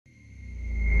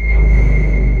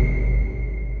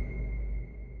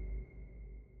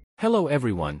Hello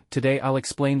everyone, today I'll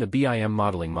explain the BIM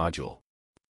modeling module.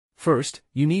 First,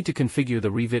 you need to configure the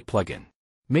Revit plugin.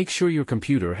 Make sure your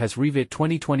computer has Revit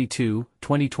 2022,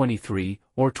 2023,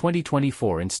 or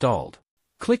 2024 installed.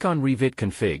 Click on Revit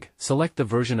Config, select the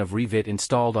version of Revit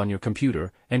installed on your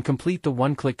computer, and complete the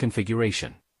one-click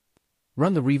configuration.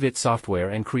 Run the Revit software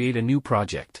and create a new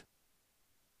project.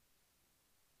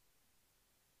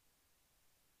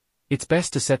 It's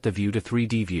best to set the view to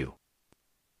 3D view.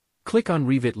 Click on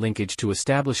Revit linkage to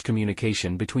establish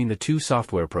communication between the two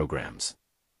software programs.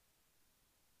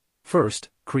 First,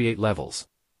 create levels.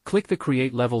 Click the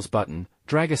Create Levels button,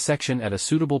 drag a section at a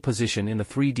suitable position in the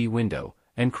 3D window,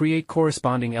 and create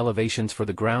corresponding elevations for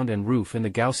the ground and roof in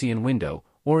the Gaussian window,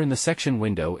 or in the section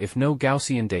window if no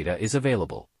Gaussian data is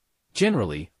available.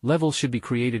 Generally, levels should be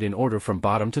created in order from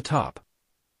bottom to top.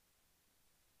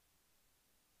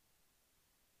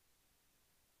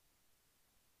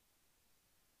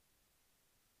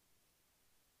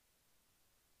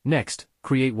 Next,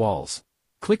 create walls.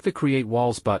 Click the Create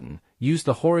Walls button, use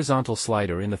the horizontal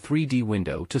slider in the 3D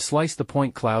window to slice the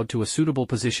point cloud to a suitable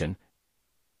position,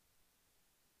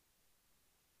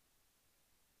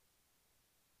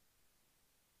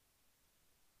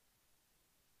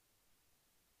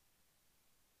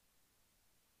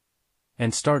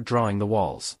 and start drawing the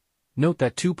walls. Note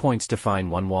that 2 points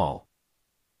define one wall.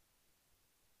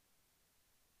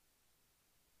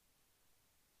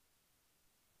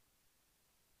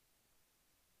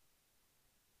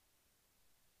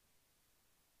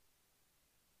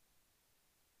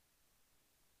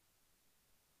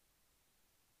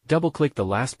 Double-click the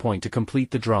last point to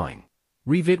complete the drawing.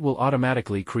 Revit will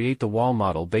automatically create the wall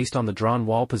model based on the drawn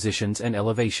wall positions and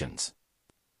elevations.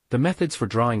 The methods for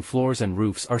drawing floors and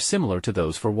roofs are similar to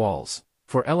those for walls.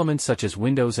 For elements such as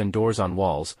windows and doors on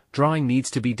walls, drawing needs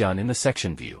to be done in the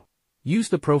section view. Use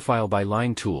the Profile by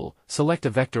Line tool, select a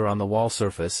vector on the wall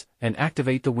surface, and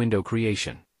activate the window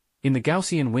creation. In the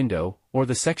Gaussian window, or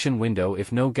the section window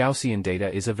if no Gaussian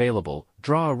data is available,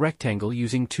 draw a rectangle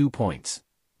using 2 points.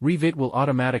 Revit will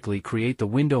automatically create the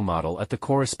window model at the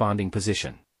corresponding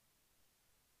position.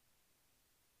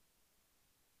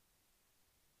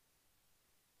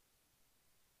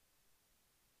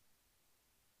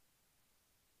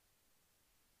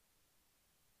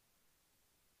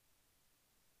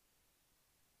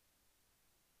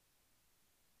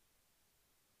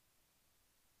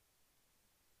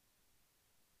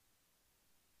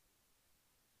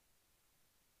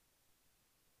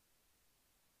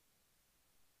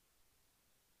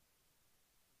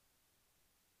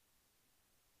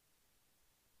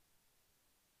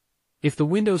 If the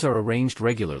windows are arranged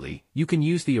regularly, you can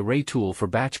use the Array tool for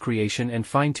batch creation and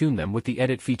fine-tune them with the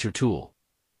Edit Feature tool.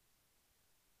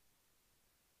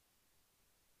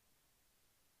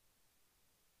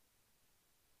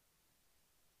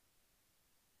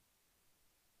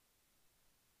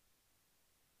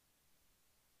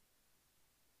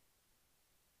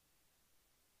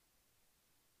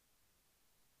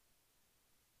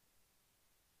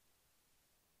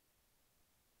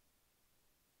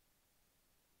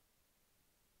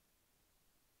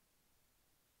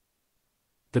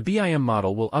 The BIM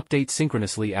model will update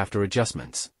synchronously after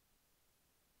adjustments.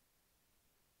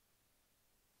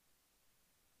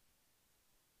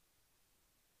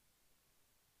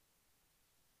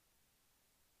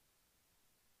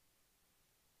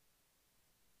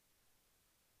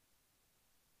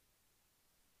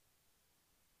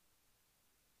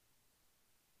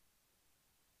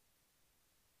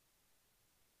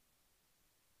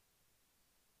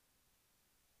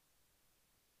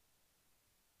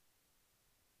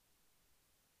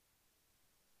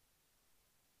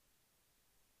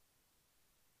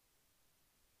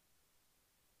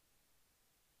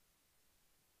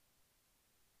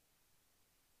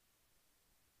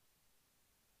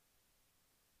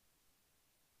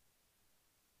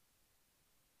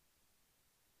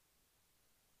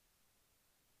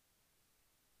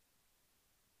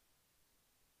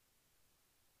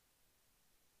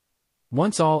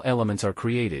 Once all elements are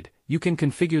created, you can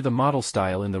configure the model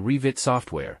style in the Revit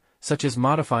software, such as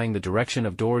modifying the direction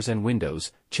of doors and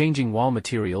windows, changing wall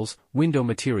materials, window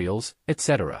materials,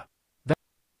 etc.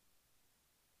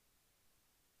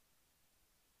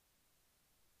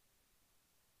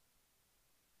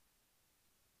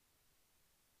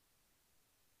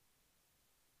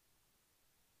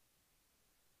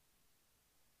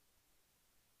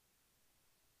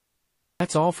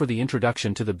 That's all for the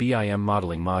introduction to the BIM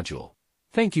modeling module.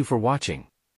 Thank you for watching.